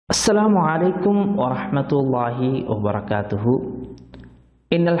السلام عليكم ورحمة الله وبركاته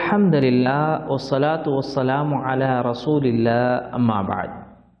إن الحمد لله والصلاة والسلام على رسول الله أما بعد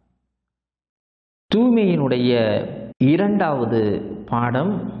தூய்மையினுடைய இரண்டாவது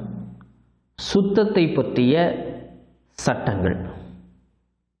பாடம் சுத்தத்தை பற்றிய சட்டங்கள்.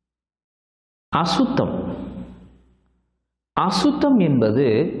 அசுத்தம் என்பது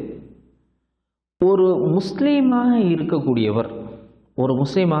ஒரு முஸ்லீமாக இருக்கக்கூடியவர்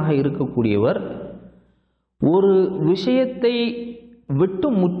ஒரு விஷயத்தை விட்டு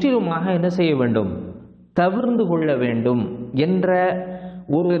முற்றிலுமாக என்ன செய்ய வேண்டும், தவிர்ந்து கொள்ள வேண்டும் என்ற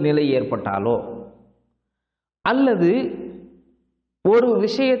ஒரு நிலை ஏற்பட்டாலோ, அல்லது ஒரு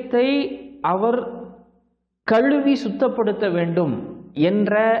விஷயத்தை அவர் கழுவி சுத்தப்படுத்த வேண்டும்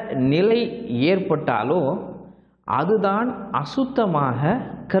என்ற நிலை ஏற்பட்டாலோ அதுதான் அசுத்தமாக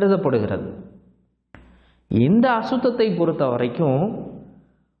கருதப்படுகிறது. இந்த அசுத்தத்தை பொறுத்த வரைக்கும்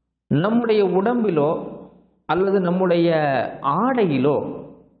நம்முடைய உடம்பிலோ அல்லது நம்முடைய ஆடையிலோ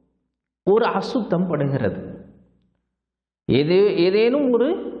ஒரு அசுத்தம் படுகிறது, ஏதேனும் ஒரு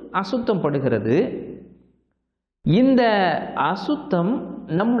அசுத்தம் படுகிறது. இந்த அசுத்தம்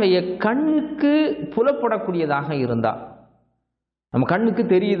நம்முடைய கண்ணுக்கு புலப்படக்கூடியதாக இருந்தால், நம்ம கண்ணுக்கு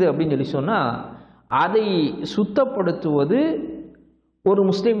தெரியுது அப்படின்னு சொல்லி சொன்னால், அதை சுத்தப்படுத்துவது ஒரு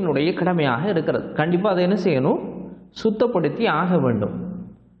முஸ்லீமினுடைய கடமையாக இருக்கிறது. கண்டிப்பாக அதை என்ன செய்யணும், சுத்தப்படுத்தி ஆக வேண்டும்.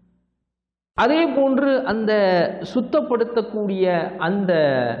 அதே போன்று அந்த சுத்தப்படுத்தக்கூடிய அந்த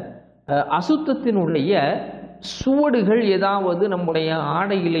அசுத்தத்தினுடைய சுவடுகள் ஏதாவது நம்முடைய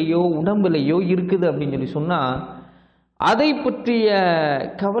ஆடையிலேயோ உடம்பிலேயோ இருக்குது அப்படின்னு சொல்லி சொன்னால் அதை பற்றிய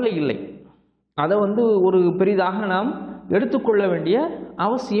கவலை இல்லை. அதை ஒரு பெரிதாக நாம் எடுத்துக்கொள்ள வேண்டிய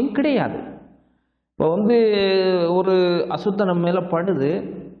அவசியம் கிடையாது. இப்போ ஒரு அசுத்தம் நம்ம மேலே படுது,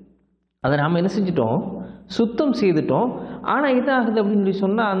 அதை நாம் என்ன செஞ்சிட்டோம், சுத்தம் செய்துட்டோம். ஆனால் இதாகுது அப்படின்னு சொல்லி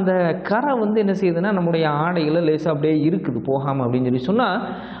சொன்னால் அந்த கரை என்ன செய்யுதுன்னா நம்முடைய ஆடையில் லேசாக அப்படியே இருக்குது போகாமல் அப்படின்னு சொல்லி சொன்னால்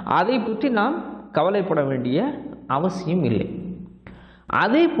அதை பற்றி நாம் கவலைப்பட வேண்டிய அவசியம் இல்லை.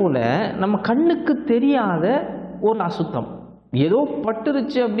 அதே போல் நம்ம கண்ணுக்கு தெரியாத ஒரு அசுத்தம், ஏதோ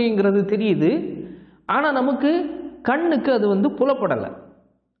பட்டுருச்சு அப்படிங்கிறது தெரியுது, ஆனால் நமக்கு கண்ணுக்கு அது புலப்படலை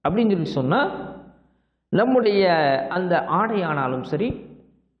அப்படின்னு சொல்லி சொன்னால், நம்முடைய அந்த ஆடையானாலும் சரி,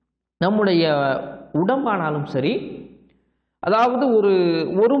 நம்முடைய உடம்பானாலும் சரி, அதாவது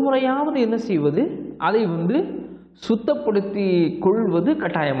ஒரு முறையாவது என்ன செய்வது, அதை சுத்தப்படுத்தி கொள்வது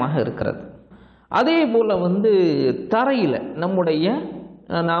கட்டாயமாக இருக்கிறது. அதே போல் தரையில் நம்முடைய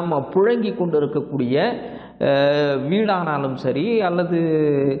நாம் புழங்கி கொண்டு இருக்கக்கூடிய வீடானாலும் சரி அல்லது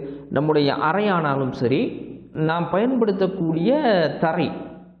நம்முடைய அறையானாலும் சரி, நாம் பயன்படுத்தக்கூடிய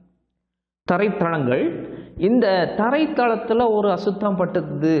தரைத்தளங்கள், இந்த தரைத்தளத்தில் ஒரு அசுத்தம்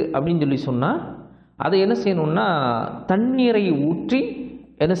பட்டது அப்படின்னு சொல்லி சொன்னால் அதை என்ன செய்யணும்னா தண்ணீரை ஊற்றி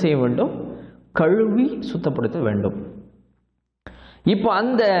என்ன செய்ய வேண்டும், கழுவி சுத்தப்படுத்த வேண்டும். இப்போ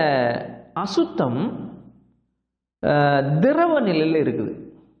அந்த அசுத்தம் திரவ நிலையில் இருக்குது,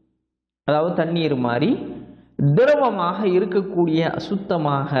 அதாவது தண்ணீர் மாதிரி திரவமாக இருக்கக்கூடிய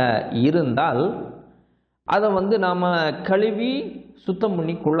அசுத்தமாக இருந்தால் அதை நாம் கழுவி சுத்தம்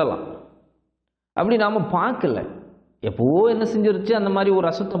பண்ணி கொள்ளலாம். அப்படி நாம் பார்க்கல, எப்போ என்ன செஞ்சிருச்சு, அந்த மாதிரி ஒரு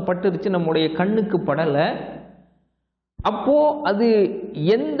அசுத்தம் பட்டுருச்சு, நம்முடைய கண்ணுக்கு படலை, அப்போது அது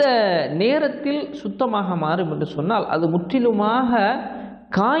எந்த நேரத்தில் சுத்தமாக மாறும் என்று சொன்னால், அது முற்றிலுமாக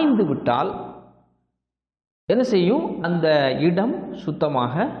காய்ந்து விட்டால் என்ன செய்யும், அந்த இடம்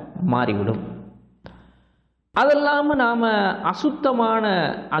சுத்தமாக மாறிவிடும். அதெல்லாமல் நாம் அசுத்தமான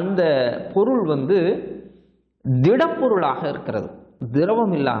அந்த பொருள் திடப்பொருளாக இருக்கிறது,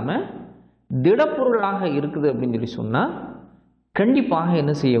 திரவம் இல்லாமல் திடப்பொருளாக இருக்குது அப்படின்னு சொல்லி சொன்னால் கண்டிப்பாக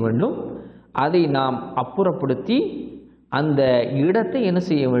என்ன செய்ய வேண்டும், அதை நாம் அப்புறப்படுத்தி அந்த இடத்தை என்ன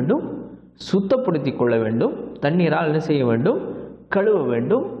செய்ய வேண்டும், சுத்தப்படுத்தி கொள்ள வேண்டும். தண்ணீரால் என்ன செய்ய வேண்டும், கழுவ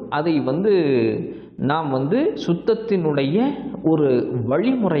வேண்டும். அதை நாம் சுத்தத்தினுடைய ஒரு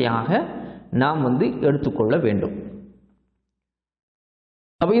வழிமுறையாக நாம் எடுத்துக்கொள்ள வேண்டும்.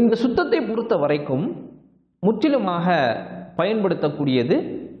 அப்போ இந்த சுத்தத்தை பொறுத்த வரைக்கும் முற்றிலுமாக பயன்படுத்தக்கூடியது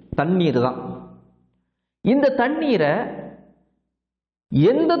தண்ணீர் தான். இந்த தண்ணீரை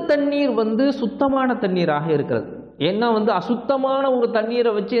எந்த தண்ணீர் சுத்தமான தண்ணீராக இருக்கிறது, ஏன்னா அசுத்தமான ஒரு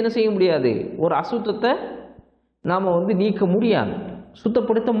தண்ணீரை வச்சு என்ன செய்ய முடியாது, ஒரு அசுத்தத்தை நாம் நீக்க முடியாது,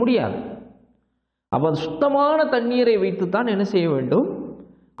 சுத்தப்படுத்த முடியாது. அப்போ சுத்தமான தண்ணீரை வைத்து தான் என்ன செய்ய வேண்டும்,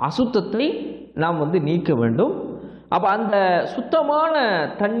 அசுத்தத்தை நாம் நீக்க வேண்டும். அப்போ அந்த சுத்தமான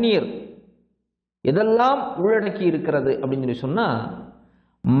தண்ணீர் எதெல்லாம் உள்ளடக்கி இருக்கிறது அப்படின்னு சொல்லி சொன்னால்,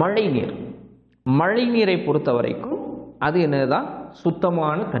 மழை நீரை பொறுத்த வரைக்கும் அது என்னதான்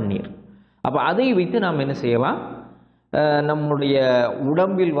சுத்தமான தண்ணீர். அப்போ அதை வைத்து நாம் என்ன செய்யலாம், நம்முடைய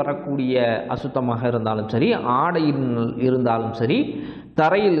உடம்பில் வரக்கூடிய அசுத்தமாக இருந்தாலும் சரி, ஆடையில் இருந்தாலும் சரி,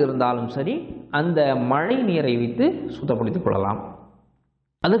 தரையில் இருந்தாலும் சரி, அந்த மழை நீரை வைத்து சுத்தப்படுத்திக் கொள்ளலாம்.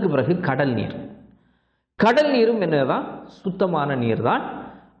 அதுக்கு பிறகு கடல் நீர். கடல் நீரும் என்னதான் சுத்தமான நீர் தான்.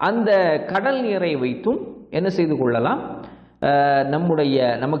 அந்த கடல் நீரை வைத்தும் என்ன செய்து கொள்ளலாம்,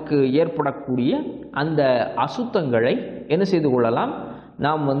 நமக்கு ஏற்படக்கூடிய அந்த அசுத்தங்களை என்ன செய்து கொள்ளலாம்,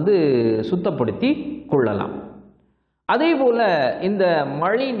 நாம் சுத்தப்படுத்தி கொள்ளலாம். அதே போல இந்த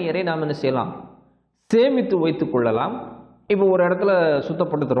மழை நீரை நாம் என்ன செய்யலாம், சேமித்து வைத்துக் கொள்ளலாம். இப்போ ஒரு இடத்துல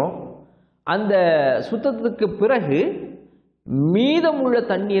சுத்தப்படுத்துகிறோம், அந்த சுத்தத்துக்கு பிறகு மீதமுள்ள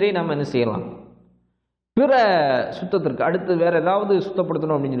தண்ணீரை நாம் என்ன செய்யலாம், பிற சுத்தத்திற்கு அடுத்து வேற ஏதாவது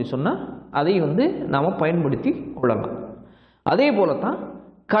சுத்தப்படுத்தணும் அப்படின்னு சொல்லி சொன்னால் அதை நாம் பயன்படுத்தி கொள்ளலாம். அதே போல தான்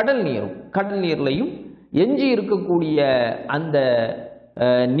கடல் நீரும், கடல் நீர்லையும் எஞ்சி இருக்கக்கூடிய அந்த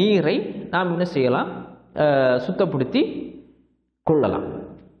நீரை நாம் என்ன செய்யலாம், சுத்தப்படுத்தி கொள்ளலாம்.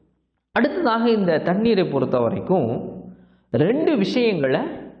 அடுத்ததாக இந்த தண்ணீரை பொறுத்த வரைக்கும் 2 விஷயங்களை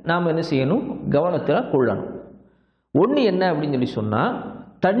நாம் என்ன செய்யணும், கவனத்தில் கொள்ளணும். ஒன்று என்ன அப்படின்னு சொல்லி சொன்னால்,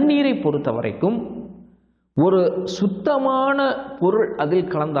 தண்ணீரை பொறுத்த வரைக்கும் ஒரு சுத்தமான பொருள்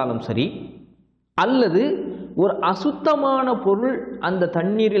அதில் கலந்தாலும் சரி, அல்லது ஒரு அசுத்தமான பொருள் அந்த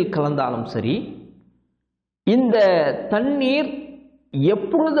தண்ணீரில் கலந்தாலும் சரி, இந்த தண்ணீர்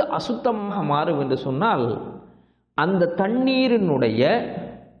எப்பொழுது அசுத்தமாக மாறும் என்று சொன்னால், அந்த தண்ணீரினுடைய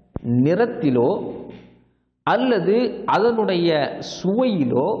நிறத்திலோ அல்லது அதனுடைய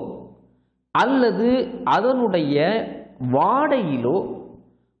சுவையிலோ அல்லது அதனுடைய வாடையிலோ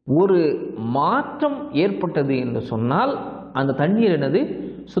ஒரு மாற்றம் ஏற்பட்டது என்று சொன்னால் அந்த தண்ணீர் என்னது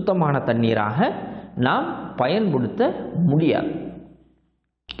சுத்தமான தண்ணீராக நாம் பயன்படுத்த முடியாது.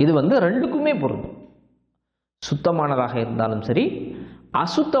 இது 2க்குமே பொருந்தும். சுத்தமானதாக இருந்தாலும் சரி,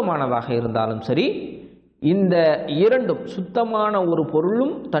 அசுத்தமானதாக இருந்தாலும் சரி, இந்த 2ம், சுத்தமான ஒரு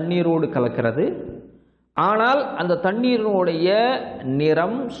பொருளும் தண்ணீரோடு கலக்கிறது, ஆனால் அந்த தண்ணீரினுடைய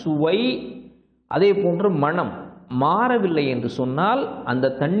நிறம், சுவை, அதே போன்று மனம் மாறவில்லை என்று சொன்னால்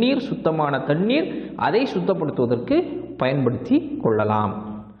அந்த தண்ணீர் சுத்தமான தண்ணீர், அதை சுத்தப்படுத்துவதற்கு பயன்படுத்தி கொள்ளலாம்.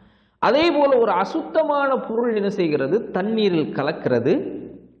 அதே போல ஒரு அசுத்தமான பொருள் என்ன செய்கிறது, தண்ணீரில் கலக்கிறது.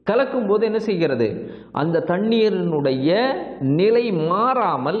 கலக்கும் போது என்ன செய்கிறது, அந்த தண்ணீரினுடைய நிலை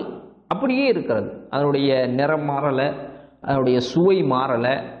மாறாமல் அப்படியே இருக்கிறது. அதனுடைய நிறம் மாறலை, அதனுடைய சுவை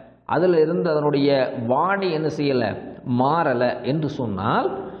மாறலை, அதில் இருந்து அதனுடைய வாடை என்ன செய்யலை, மாறலை என்று சொன்னால்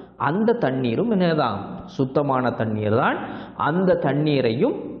அந்த தண்ணீரும் என்னதான் சுத்தமான தண்ணீர் தான். அந்த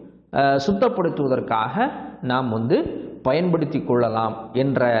தண்ணீரையும் சுத்தப்படுத்துவதற்காக நாம் பயன்படுத்தி கொள்ளலாம்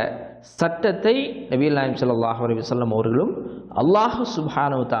என்ற சட்டத்தை நபிகள் நாயகம் ஸல்லல்லாஹு அலைஹி வஸல்லம் அவர்களும் அல்லாஹ்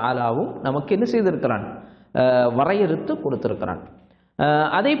சுப்ஹானஹு வ தஆலாவும் நமக்கு என்ன செய்திருக்கிறான், வரையறுத்து கொடுத்திருக்கிறான்.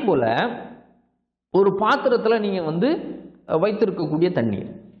 அதே போல ஒரு பாத்திரத்தில் நீங்கள் வைத்திருக்கக்கூடிய தண்ணீர்,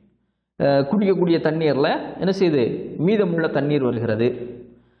 குடிக்கக்கூடிய தண்ணீரில் என்ன செய்யுது, மீதமுள்ள தண்ணீர் வருகிறது.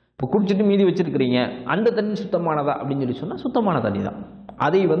 இப்போ குடிச்சிட்டு மீதி வச்சிருக்கிறீங்க, அந்த தண்ணி சுத்தமானதா அப்படின்னு சொல்லி சொன்னால் சுத்தமான தண்ணி தான்.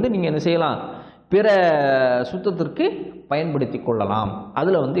 அதை நீங்கள் என்ன செய்யலாம், பிற சுத்தத்திற்கு பயன்படுத்தி கொள்ளலாம்.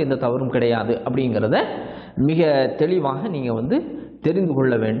 அதில் எந்த தவறும் கிடையாது அப்படிங்கிறத மிக தெளிவாக நீங்கள் தெரிந்து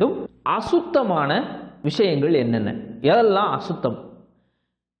கொள்ள வேண்டும். அசுத்தமான விஷயங்கள் என்னென்ன, எதெல்லாம் அசுத்தம்?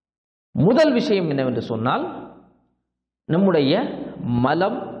 முதல் விஷயம் என்னவென்று சொன்னால் நம்முடைய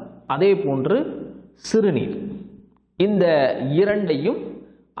மலம், அதே போன்று சிறுநீர், இந்த 2ஐயும்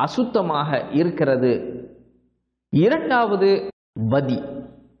அசுத்தமாக இருக்கிறது. இரண்டாவது பதி.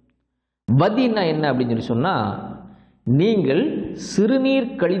 பதின்னா என்ன அப்படின்னு சொல்லி சொன்னால், நீங்கள் சிறுநீர்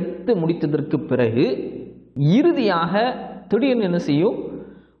கழித்து முடித்ததற்கு பிறகு இறுதியாக திடீர்னு என்ன செய்யும்,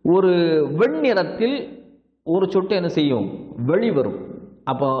 ஒரு வெண்ணிறத்தில் ஒரு சொட்டு என்ன செய்யும், வெளிவரும்.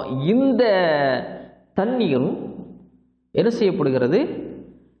 அப்போ இந்த தண்ணீரும் என்ன செய்யப்படுகிறது,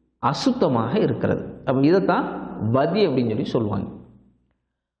 அசுத்தமாக இருக்கிறது. அப்போ இதைத்தான் பதி அப்படின்னு சொல்லி சொல்லுவாங்க.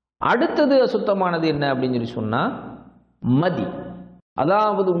 அடுத்தது அசுத்தமானது என்ன அப்படின்னு சொல்லி சொன்னால் மதி.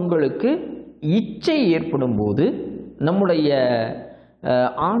 அதாவது உங்களுக்கு இச்சை ஏற்படும் போது நம்முடைய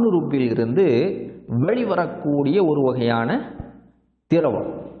ஆணுறுப்பில் இருந்து வெளிவரக்கூடிய ஒரு வகையான திரவம்.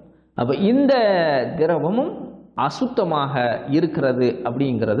 அப்போ இந்த திரவமும் அசுத்தமாக இருக்கிறது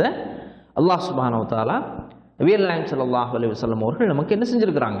அப்படிங்கிறத அல்லாஹ் சுப்ஹானஹு வ தஆலா நபிகள் நாயகம் ஸல்லல்லாஹு அலைஹி வஸல்லம் அவர்கள் நமக்கு என்ன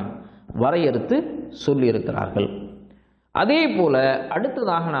செஞ்சிருக்கிறாங்க, வரையறுத்து சொல்லியிருக்கிறார்கள். அதே போல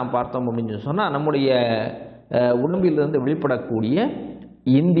அடுத்ததாக நாம் பார்த்தோம் அப்படின்னு சொன்னால் நம்முடைய உடம்பிலிருந்து வெளிப்படக்கூடிய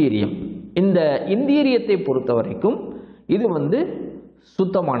இந்திரியம். இந்த இந்திரியத்தை பொறுத்த வரைக்கும் இது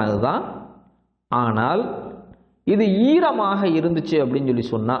சுத்தமானது தான். ஆனால் இது ஈரமாக இருந்துச்சு அப்படின்னு சொல்லி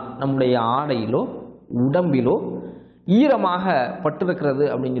சொன்னால், நம்முடைய ஆடையிலோ உடம்பிலோ ஈரமாக பட்டிருக்கிறது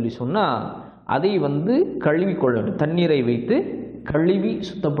அப்படின்னு சொல்லி சொன்னால் அதை வந்து கழுவி கொள்ள வேண்டும், தண்ணீரை வைத்து கழுவி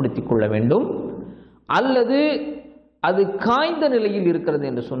சுத்தப்படுத்தி கொள்ள வேண்டும். அல்லது அது காய்ந்த நிலையில் இருக்கிறது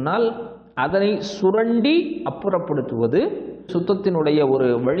என்று சொன்னால் அதனை சுரண்டி அப்புறப்படுத்துவது சுத்தத்தினுடைய ஒரு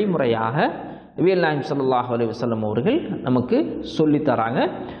வழிமுறையாக நபிகள் நாயகம் ஸல்லல்லாஹு அலைஹி வஸல்லம் அவர்கள் நமக்கு சொல்லித்தராங்க.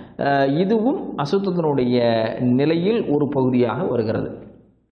 இதுவும் அசுத்தத்தினுடைய நிலையில் ஒரு பகுதியாக வருகிறது.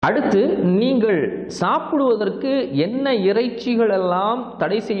 அடுத்து, நீங்கள் சாப்பிடுவதற்கு என்ன இறைச்சிகள் எல்லாம்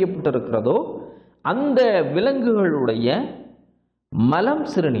தடை செய்யப்பட்டிருக்கிறதோ அந்த விலங்குகளுடைய மலம்,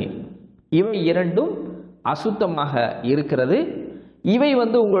 சிறுநீர், இவை இரண்டும் அசுத்தமாக இருக்கிறது. இவை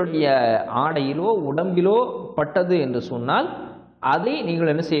வந்து உங்களுடைய ஆடையிலோ உடம்பிலோ பட்டது என்று சொன்னால் அதை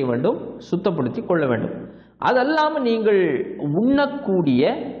நீங்கள் என்ன செய்ய வேண்டும்? சுத்தப்படுத்தி கொள்ள வேண்டும். அதல்லாமல் நீங்கள்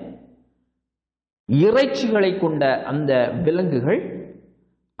உண்ணக்கூடிய இறைச்சிகளை கொண்ட அந்த விலங்குகள்,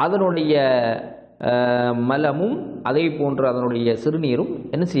 அதனுடைய மலமும் அதே போன்று அதனுடைய சிறுநீரும்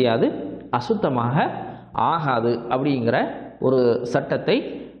என்ன செய்யாது? அசுத்தமாக ஆகாது. அப்படிங்கிற ஒரு சட்டத்தை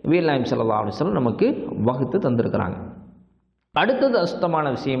நபிகள் நாயகம் ஸல்லல்லாஹு அலைஹி வஸல்லம் நமக்கு வகுத்து தந்திருக்கிறாங்க. அடுத்தது அசுத்தமான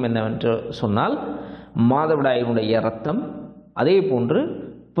விஷயம் என்னவென்று சொன்னால் மாதவிடாயினுடைய இரத்தம், அதே போன்று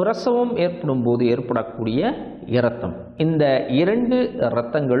பிரசவம் ஏற்படும் போது ஏற்படக்கூடிய இரத்தம். இந்த இரண்டு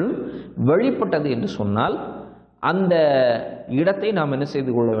இரத்தங்களும் வெளிப்பட்டது என்று சொன்னால் அந்த இடத்தை நாம் என்ன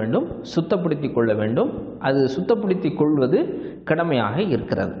செய்து கொள்ள வேண்டும்? சுத்தப்படுத்தி கொள்ள வேண்டும். அது சுத்தப்படுத்தி கொள்வது கடமையாக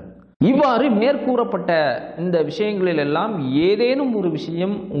இருக்கிறது. இவ்வாறு மேற்கூறப்பட்ட இந்த விஷயங்களில் எல்லாம் ஏதேனும் ஒரு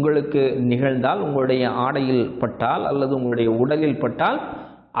விஷயம் உங்களுக்கு நிகழ்ந்தால், உங்களுடைய ஆடையில் பட்டால் அல்லது உங்களுடைய உடலில் பட்டால்,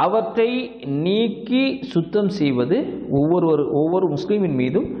 அவற்றை நீக்கி சுத்தம் செய்வது ஒவ்வொரு முஸ்லிமின்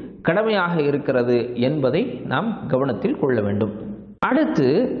மீதும் கடமையாக இருக்கிறது என்பதை நாம் கவனத்தில் கொள்ள வேண்டும். அடுத்து,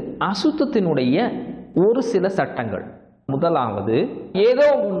 அசுத்தத்தினுடைய ஒரு சில சட்டங்கள். முதலாவது, ஏதோ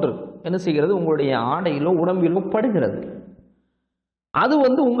ஒன்று என்ன செய்கிறது? உங்களுடைய ஆடையிலோ உடம்பிலோ படுகிறது. அது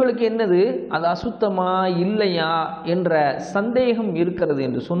வந்து உங்களுக்கு என்னது? அது அசுத்தமா இல்லையா என்ற சந்தேகம் இருக்கிறது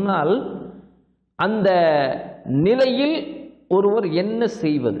என்று சொன்னால் அந்த நிலையில் ஒருவர் என்ன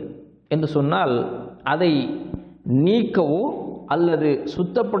செய்வது என்று சொன்னால் அதை நீக்கவோ அல்லது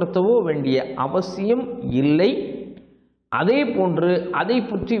சுத்தப்படுத்தவோ வேண்டிய அவசியம் இல்லை. அதே போன்று அதை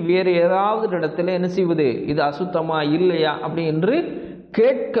பற்றி வேறு ஏதாவது இடத்துல என்ன செய்வது? இது அசுத்தமா இல்லையா அப்படி என்று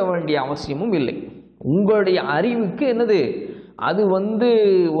கேட்க வேண்டிய அவசியமும் இல்லை. உங்களுடைய அறிவுக்கு என்னது? அது வந்து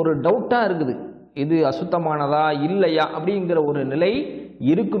ஒரு டவுட்டாக இருக்குது, இது அசுத்தமானதா இல்லையா அப்படிங்கிற ஒரு நிலை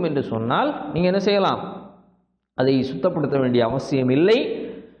இருக்கும் என்று சொன்னால் நீங்கள் என்ன செய்யலாம்? அதை சுத்தப்படுத்த வேண்டிய அவசியம் இல்லை.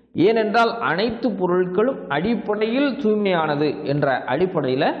 ஏனென்றால் அனைத்து பொருட்களும் அடிப்படையில் தூய்மையானது என்ற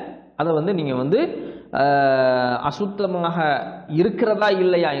அடிப்படையில் அதை வந்து நீங்கள் வந்து அசுத்தமாக இருக்கிறதா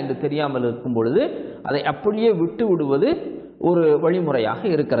இல்லையா என்று தெரியாமல் இருக்கும் பொழுது அதை அப்படியே விட்டு விடுவது ஒரு வழிமுறையாக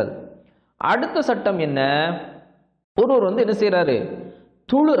இருக்கிறது. அடுத்த சட்டம் என்ன? ஒருவர் வந்து என்ன செய்கிறாரு?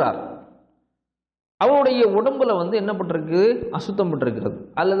 துளுறார். அவருடைய உடம்புல வந்து என்ன பட்டிருக்கு? அசுத்தம் பட்டிருக்கிறது,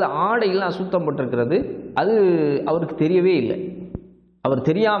 அல்லது ஆடையில் அசுத்தம் பட்டிருக்கிறது. அது அவருக்கு தெரியவே இல்லை. அவர்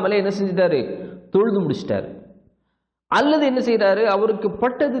தெரியாமலே என்ன செஞ்சிட்டாரு? தொழுது முடிச்சிட்டாரு. அல்லது என்ன செய்கிறாரு? அவருக்கு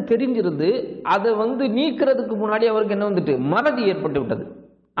பட்டது தெரிஞ்சிருந்து அதை வந்து நீக்கிறதுக்கு முன்னாடி அவருக்கு என்ன வந்துட்டு? மறதி ஏற்பட்டு விட்டது.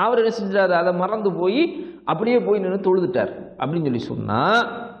 அவர் என்ன செஞ்சிட்டாரு? அதை மறந்து போய் அப்படியே போய் நின்று தொழுதுட்டார் அப்படின்னு சொல்லி சொன்னால்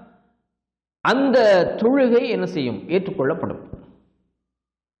அந்த தொழுகை என்ன செய்யும்? ஏற்றுக்கொள்ளப்படும்.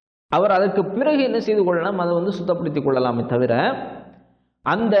 அவர் அதற்கு பிறகு என்ன செய்து கொள்ளலாம்? அதை வந்து சுத்தப்படுத்திக் கொள்ளலாமே தவிர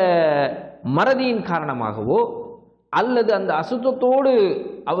அந்த மறதியின் காரணமாகவோ அல்லது அந்த அசுத்தத்தோடு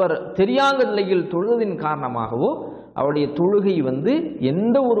அவர் தெரியாத நிலையில் தொழுவதின் காரணமாகவோ அவருடைய தொழுகை வந்து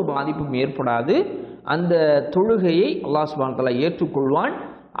எந்த ஒரு பாதிப்பும் ஏற்படாது. அந்த தொழுகையை அல்லாஹ் சுப்ஹானஹு வ தஆலா ஏற்றுக்கொள்வான்.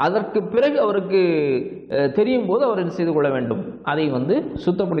 அதற்கு பிறகு அவருக்கு தெரியும் போது அவர் என்ன செய்து கொள்ள வேண்டும்? அதை வந்து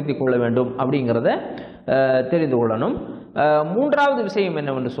சுத்தப்படுத்தி கொள்ள வேண்டும் அப்படிங்கிறத தெரிந்து கொள்ளணும். மூன்றாவது விஷயம்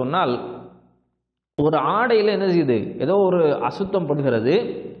என்னவென்று சொன்னால், ஒரு ஆடையில் என்ன செய்யுது? ஏதோ ஒரு அசுத்தம் படுகிறது,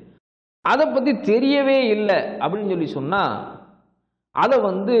 அதை பற்றி தெரியவே இல்லை அப்படின்னு சொல்லி சொன்னால் அதை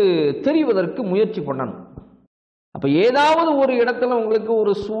வந்து தெரிவதற்கு முயற்சி பண்ணணும். அப்போ ஏதாவது ஒரு இடத்துல உங்களுக்கு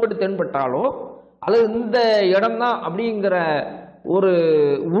ஒரு சுவடு தென்பட்டாலோ அல்லது இந்த இடம்தான் அப்படிங்கிற ஒரு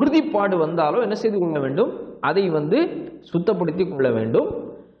உறுதிப்பாடு வந்தாலோ என்ன செய்து கொள்ள வேண்டும்? அதை வந்து சுத்தப்படுத்தி கொள்ள வேண்டும்.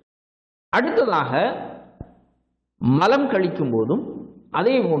 அடுத்ததாக, மலம் கழிக்கும் போதும்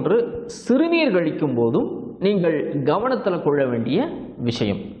அதே போன்று சிறுநீர் கழிக்கும் போதும் நீங்கள் கவனத்தில் கொள்ள வேண்டிய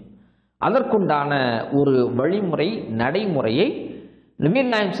விஷயம். அதற்குண்டான ஒரு வழிமுறை, நடைமுறையை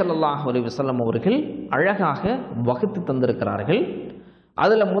நபிகள் நாயகம் ஸல்லல்லாஹு அலைஹி வஸல்லம் அவர்கள் அழகாக வகுத்து தந்திருக்கிறார்கள்.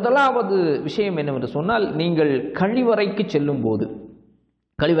 அதில் முதலாவது விஷயம் என்னவென்று சொன்னால், நீங்கள் கழிவறைக்கு செல்லும் போது,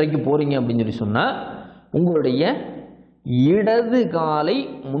 கழிவறைக்கு போகிறீங்க அப்படின்னு சொல்லி சொன்னால் உங்களுடைய இடது காலை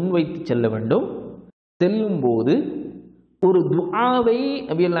முன்வைத்து செல்ல வேண்டும். செல்லும்போது ஒரு துஆவை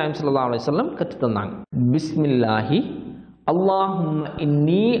நபி ஸல்லல்லாஹு அலைஹி வஸல்லம் கற்றுத் தந்தாங்க. பிஸ்மில்லாஹி அல்லாஹும்ம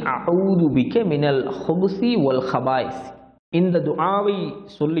இன்னி அஊது பிக மினல் ஹுபுஸி வல் ஹபாயிஸ். இந்த துஆவை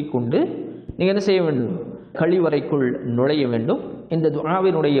சொல்லிக்கொண்டு நீங்கள் என்ன செய்ய வேண்டும்? கழிவறைக்குள் நுழைய வேண்டும். இந்த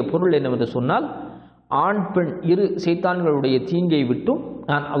துஆவினுடைய பொருள் என்னவென்று சொன்னால், ஆண் பெண் இரு சைத்தான்களுடைய தீங்கை விட்டும்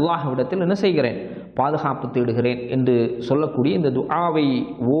நான் அல்லாஹ்விடத்தில் என்ன செய்கிறேன்? பாதுகாப்பு தேடுகிறேன் என்று சொல்லக்கூடிய இந்த துஆவை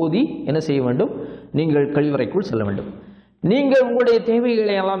ஓதி என்ன செய்ய வேண்டும்? நீங்கள் கழிவறைக்குள் செல்ல வேண்டும். நீங்கள் உங்களுடைய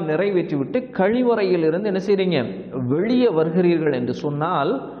தேவைகளை எல்லாம் நிறைவேற்றிவிட்டு கழிவறையில் இருந்து என்ன செய்றீங்க? வெளியே வருகிறீர்கள் என்று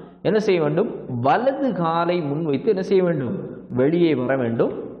சொன்னால் என்ன செய்ய வேண்டும்? வலது காலை முன்வைத்து என்ன செய்ய வேண்டும்? வெளியே வர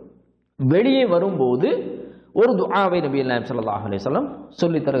வேண்டும். வெளியே வரும்போது ஒரு துஆவை நபி ஸல்லல்லாஹு அலைஹி வஸல்லம்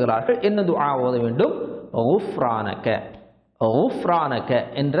சொல்லித் தருகிறார்கள். என்ன துஆ ஓத வேண்டும்? குஃப்ரானக, குஃப்ரானக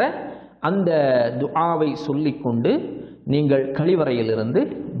என்ற அந்த துஆவை சொல்லிக்கொண்டு நீங்கள் கழிவறையிலிருந்து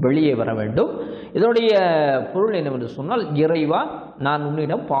வெளியே வர வேண்டும். இதனுடைய பொருள் என்னவென்று சொன்னால், இறைவா நான்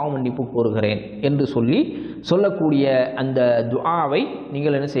உன்னிடம் பாவ மன்னிப்பு கோருகிறேன் என்று சொல்லக்கூடிய அந்த துஆவை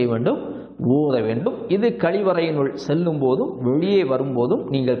நீங்கள் என்ன செய்ய வேண்டும்? ஓத வேண்டும். இது கழிவறையினுள் செல்லும் போதும் வெளியே வரும்போதும்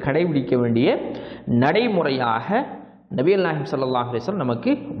நீங்கள் கடைபிடிக்க வேண்டிய நடைமுறையாக நபிகள் நாயகம் ஸல்லல்லாஹு அலைஹி வஸல்லம்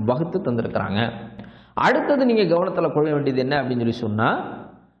நமக்கு வகுத்து தந்திருக்கிறாங்க. அடுத்தது நீங்கள் கவனத்தில் கொள்ள வேண்டியது என்ன அப்படின்னு சொல்லி சொன்னால்,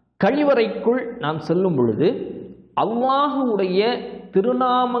 கழிவறைக்குள் நாம் செல்லும் பொழுது அல்லாஹுடைய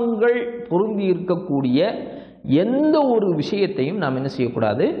திருநாமங்கள் பொருந்தி இருக்கக்கூடிய எந்த ஒரு விஷயத்தையும் நாம் என்ன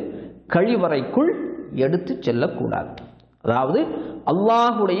செய்யக்கூடாது? கழிவறைக்குள் எடுத்து செல்லக்கூடாது. அதாவது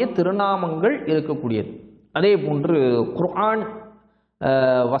அல்லாஹுடைய திருநாமங்கள் இருக்கக்கூடியது. அதே போன்று குர்ஆன்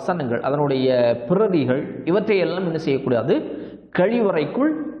வசனங்கள், அதனுடைய பிரதிகள், இவற்றையெல்லாம் என்ன செய்யக்கூடாது?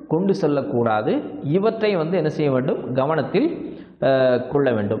 கழிவறைக்குள் கொண்டு செல்லக்கூடாது. இவற்றை என்ன செய்ய வேண்டும்? கவனத்தில் கொள்ள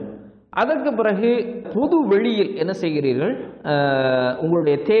வேண்டும். அதற்கு பிறகு பொது வெளியில் என்ன செய்கிறீர்கள்?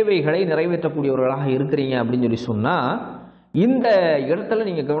 உங்களுடைய தேவைகளை நிறைவேற்றக்கூடியவர்களாக இருக்கிறீங்க அப்படின்னு சொல்லி சொன்னால், இந்த இடத்துல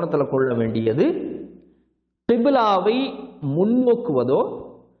நீங்கள் கவனத்தில் கொள்ள வேண்டியது கிபிலாவை முன்னோக்குவதோ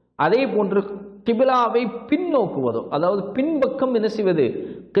அதே போன்று கிபிலாவை பின்னோக்குவதோ, அதாவது பின்பக்கம் என்ன செய்வது?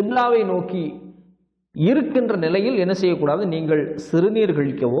 கிபிலாவை நோக்கி இருக்கின்ற நிலையில் என்ன செய்யக்கூடாது? நீங்கள் சிறுநீர்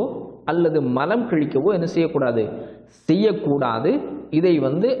கழிக்கவோ அல்லது மலம் கழிக்கவோ என்ன செய்யக்கூடாது? செய்யக்கூடாது. இதை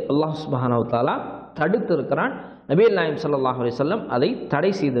அல்லாஹ் சுப்ஹானஹு வ தஆலா தடுத்திருக்கிறான். நபிகள் நாயகம் ஸல்லல்லாஹு அலைஹி வஸல்லம் அதை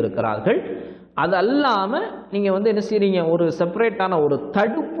தடை செய்திருக்கிறார்கள். அது அல்லாமல் நீங்கள் என்ன செய்றீங்க? ஒரு செப்பரேட்டான ஒரு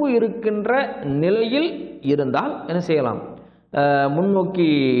தடுப்பு இருக்கின்ற நிலையில் இருந்தால் என்ன செய்யலாம்? முன்னோக்கி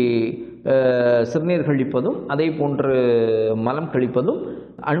சிறுநீர் கழிப்பதும் அதே போன்று மலம் கழிப்பதும்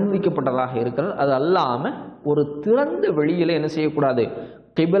அனுமதிக்கப்பட்டதாக இருக்கிறது. அது அல்லாமல் ஒரு திறந்த வெளியில் என்ன செய்யக்கூடாது?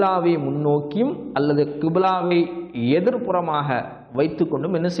 கிபிலாவை முன்னோக்கியும் அல்லது கிபிலாவை எதிர்ப்புறமாக வைத்து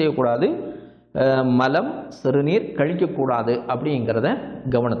கொண்டும் என்ன செய்யக்கூடாது? மலம் சிறுநீர் கழிக்கக்கூடாது. அப்படிங்கிறத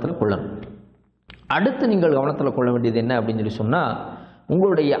கவனத்தில் கொள்ளணும். அடுத்து நீங்கள் கவனத்தில் கொள்ள வேண்டியது என்ன அப்படின்னு சொல்லி சொன்னால்,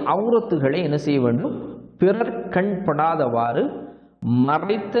 உங்களுடைய அவுரத்துகளை என்ன செய்ய வேண்டும்? பிறர் கண்படாதவாறு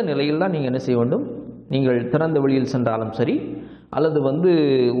மறைத்த நிலையில் தான் நீங்கள் என்ன செய்ய வேண்டும்? நீங்கள் திறந்த வெளியில் சென்றாலும் சரி அல்லது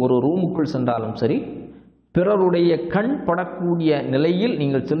ஒரு ரூமுக்குள் சென்றாலும் சரி, பிறருடைய கண் படக்கூடிய நிலையில்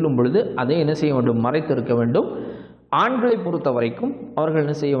நீங்கள் செல்லும் பொழுது அதை என்ன செய்ய வேண்டும்? மறைத்திருக்க வேண்டும். ஆண்களை பொறுத்த வரைக்கும் அவர்கள்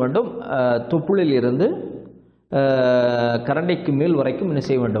என்ன செய்ய வேண்டும்? தொப்புளில் இருந்து கரண்டைக்கு மேல் வரைக்கும் என்ன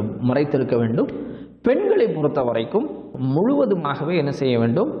செய்ய வேண்டும்? மறைத்திருக்க வேண்டும். பெண்களை பொறுத்த வரைக்கும் முழுவதுமாகவே என்ன செய்ய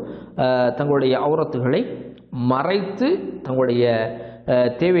வேண்டும்? தங்களுடைய அவுரத்துகளை மறைத்து தங்களுடைய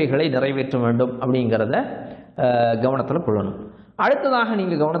தேவைகளை நிறைவேற்ற வேண்டும். அப்படிங்கிறத கவனத்தில் கொள்ளணும். அடுத்ததாக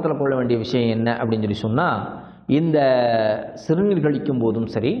நீங்கள் கவனத்தில் கொள்ள வேண்டிய விஷயம் என்ன அப்படின்னு சொல்லி சொன்னால், இந்த சிறுநீர் கழிக்கும் போதும்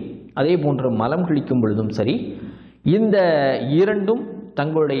சரி அதே போன்று மலம் கழிக்கும் பொழுதும் சரி, இந்த இரண்டும்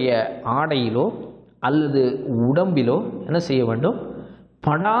தங்களுடைய ஆடையிலோ அல்லது உடம்பிலோ என்ன செய்ய வேண்டும்?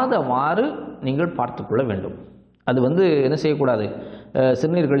 படாதவாறு நீங்கள் பார்த்து கொள்ள வேண்டும். அது என்ன செய்யக்கூடாது?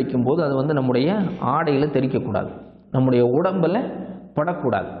 சிறுநீர் கழிக்கும் போது அது நம்முடைய ஆடையில் தெரிக்கக்கூடாது, நம்முடைய உடம்பில்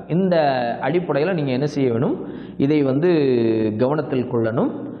படக்கூடாது. இந்த அடிப்படையில் நீங்கள் என்ன செய்ய வேணும்? இதை கவனத்தில்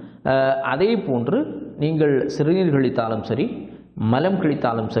கொள்ளணும். அதே போன்று நீங்கள் சிறுநீர் கழித்தாலும் சரி மலம்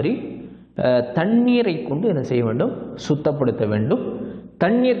கழித்தாலும் சரி தண்ணீரை கொண்டு என்ன செய்ய வேண்டும்? சுத்தப்படுத்த வேண்டும்.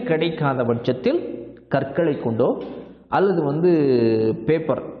 தண்ணீர் கிடைக்காத பட்சத்தில் கற்களை கொண்டோ அல்லது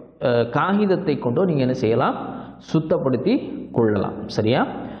பேப்பர் காகிதத்தை கொண்டோ நீங்கள் என்ன செய்யலாம்? சுத்தப்படுத்தி கொள்ளலாம். சரியா?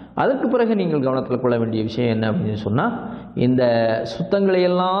 அதுக்கு பிறகு நீங்கள் கவனத்தில் கொள்ள வேண்டிய விஷயம் என்ன அப்படின்னு சொன்னால், இந்த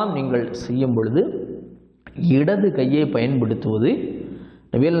சுத்தங்களையெல்லாம் நீங்கள் செய்யும் பொழுது இடது கையை பயன்படுத்துவது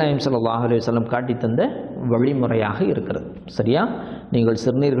நபிகள் நாயகம் ஸல்லல்லாஹு அலைஹி வஸல்லம் காட்டி தந்த வழிமுறையாக இருக்கிறது. சரியா? நீங்கள்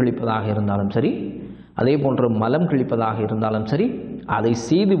சிறுநீர் கழிப்பதாக இருந்தாலும் சரி அதே போன்று மலம் கழிப்பதாக இருந்தாலும் சரி, அதை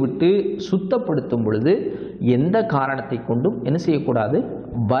செய்துவிட்டு சுத்தப்படுத்தும் பொழுது எந்த காரணத்தை கொண்டும் என்ன செய்யக்கூடாது?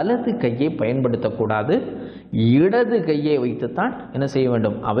 வலது கையை பயன்படுத்தக்கூடாது, இடது கையை வைத்துத்தான் என்ன செய்ய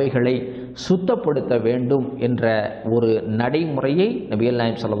வேண்டும், அவைகளை சுத்தப்படுத்த வேண்டும் என்ற ஒரு நடைமுறையை நபிகள்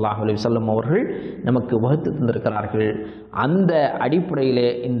நாயகம் ஸல்லல்லாஹு அலைஹி வஸல்லம் அவர்கள் நமக்கு வகுத்து தந்திருக்கிறார்கள். அந்த அடிப்படையிலே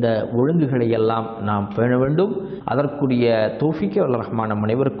இந்த ஒழுங்குகளை எல்லாம் நாம் பேண வேண்டும். அதற்குரிய தௌஃபீக் வல்ல ரஹ்மான் நம்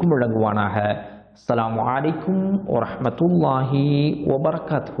அனைவருக்கும் வழங்குவானாக. அஸ்ஸலாமு அலைக்கும் வரஹ்மத்துல்லாஹி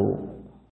வபரகாத்துஹு.